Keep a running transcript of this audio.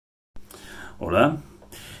Hola.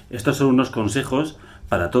 Estos son unos consejos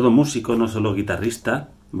para todo músico, no solo guitarrista,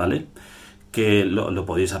 ¿vale? Que lo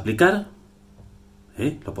podéis aplicar,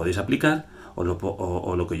 lo podéis aplicar, o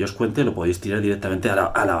lo que yo os cuente lo podéis tirar directamente a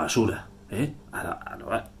la basura, a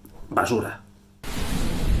la basura.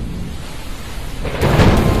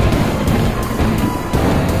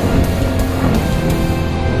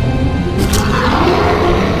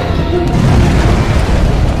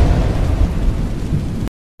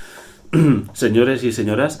 Señores y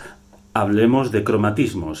señoras, hablemos de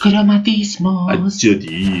cromatismos. Cromatismos.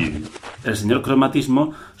 El señor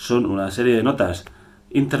cromatismo son una serie de notas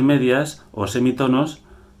intermedias o semitonos,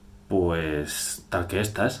 pues tal que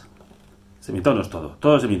estas. Semitonos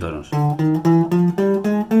todos semitonos.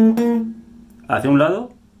 Hacia un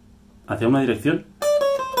lado, hacia una dirección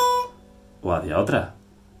o hacia otra.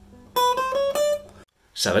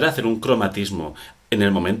 Saber hacer un cromatismo en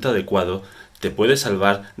el momento adecuado te puede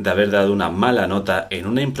salvar de haber dado una mala nota en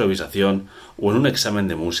una improvisación o en un examen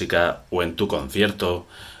de música o en tu concierto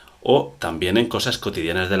o también en cosas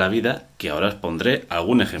cotidianas de la vida, que ahora os pondré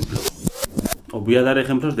algún ejemplo. Os voy a dar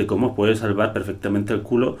ejemplos de cómo puedes salvar perfectamente el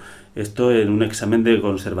culo esto en un examen de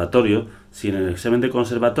conservatorio. Si en el examen de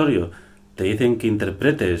conservatorio te dicen que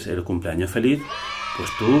interpretes el cumpleaños feliz,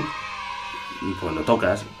 pues tú pues lo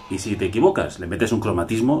tocas, y si te equivocas le metes un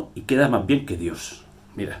cromatismo y queda más bien que Dios.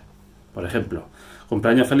 Mira. Por ejemplo,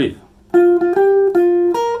 cumpleaños feliz.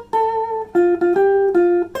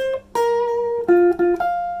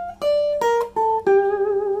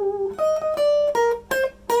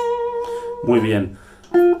 Muy bien.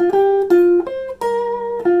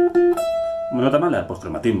 ¿Una nota mala? Pues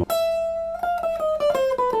cromatismo.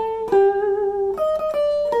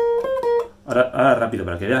 Ahora rápido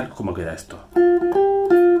para que vean cómo queda esto.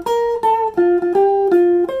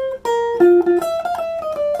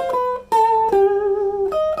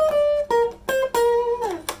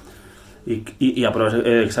 Y aprobar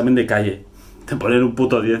el examen de calle. Te ponen un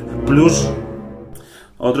puto 10 plus.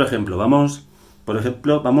 Otro ejemplo. Vamos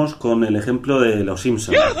con el ejemplo de los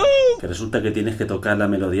Simpsons. Que resulta que tienes que tocar la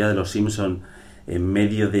melodía de los Simpsons en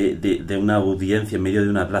medio de una audiencia, en medio de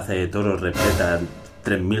una plaza de toros repleta,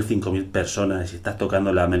 3.000, 5.000 personas, y estás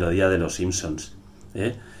tocando la melodía de los Simpsons,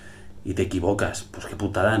 y te equivocas. Pues qué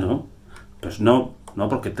putada, ¿no? Pues no,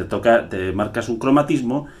 porque te marcas un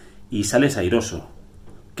cromatismo y sales airoso.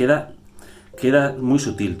 Queda muy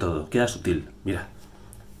sutil todo, queda sutil. Mira,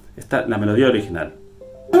 esta la melodía original.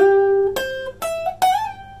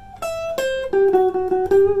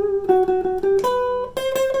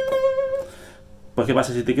 Pues ¿qué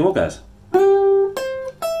pasa si te equivocas?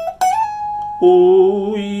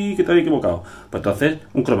 Uy, que te había equivocado. Pues entonces,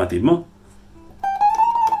 un cromatismo.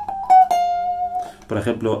 Por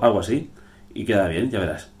ejemplo, algo así, y queda bien, ya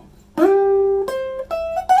verás.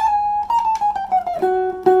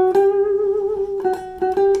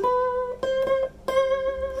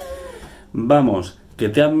 Vamos, que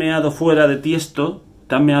te han meado fuera de Tiesto,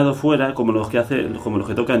 te han meado fuera, como los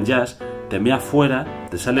que tocan jazz, te meas fuera,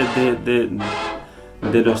 te sales de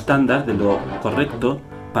lo estándar, de lo correcto,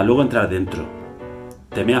 para luego entrar dentro.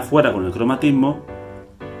 Te meas fuera con el cromatismo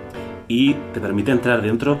y te permite entrar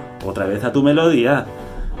dentro otra vez a tu melodía.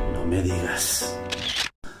 No me digas.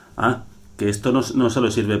 Que esto no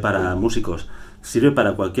solo sirve para músicos, sirve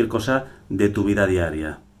para cualquier cosa de tu vida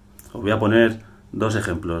diaria. Os voy a poner dos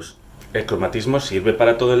ejemplos. El cromatismo sirve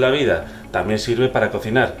para todo en la vida, también sirve para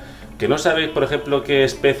cocinar. ¿Que no sabéis, por ejemplo, qué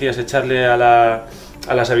especias echarle a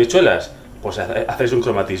las habichuelas? Pues hacéis un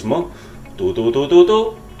cromatismo.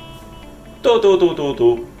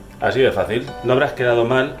 Así de fácil. No habrás quedado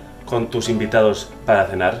mal con tus invitados para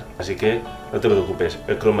cenar, así que no te preocupes,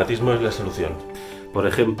 el cromatismo es la solución. Por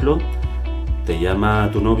ejemplo, te llama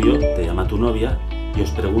tu novio, te llama tu novia y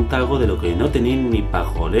os pregunta algo de lo que no tenéis ni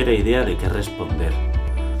pajolera idea de qué responder.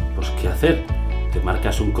 Pues ¿qué hacer? Te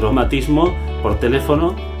marcas un cromatismo por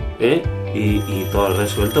teléfono, y todo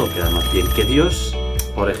resuelto, queda más bien que Dios.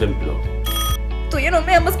 Por ejemplo, tú ya no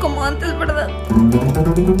me amas como antes, ¿verdad?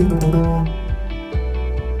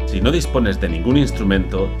 Si no dispones de ningún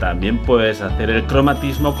instrumento, también puedes hacer el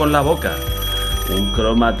cromatismo con la boca. Un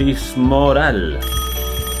cromatismo oral.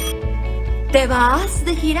 ¿Te vas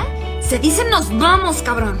de gira? Se dice nos vamos,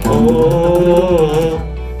 cabrón.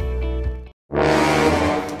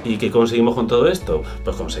 ¿Y qué conseguimos con todo esto?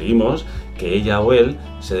 Pues conseguimos que ella o él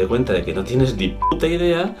se dé cuenta de que no tienes ni puta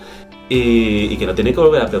idea y que no tiene que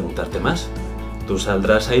volver a preguntarte más. Tú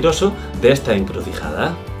saldrás airoso de esta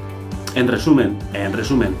encrucijada. En resumen,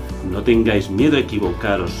 no tengáis miedo a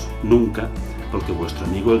equivocaros nunca, porque vuestro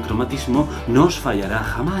amigo el cromatismo no os fallará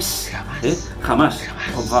jamás. Jamás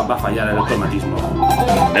os va a fallar el cromatismo.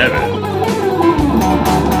 Never.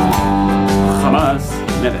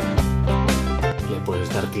 Le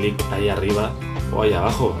puedes dar clic ahí arriba o ahí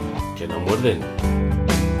abajo, que no muerden.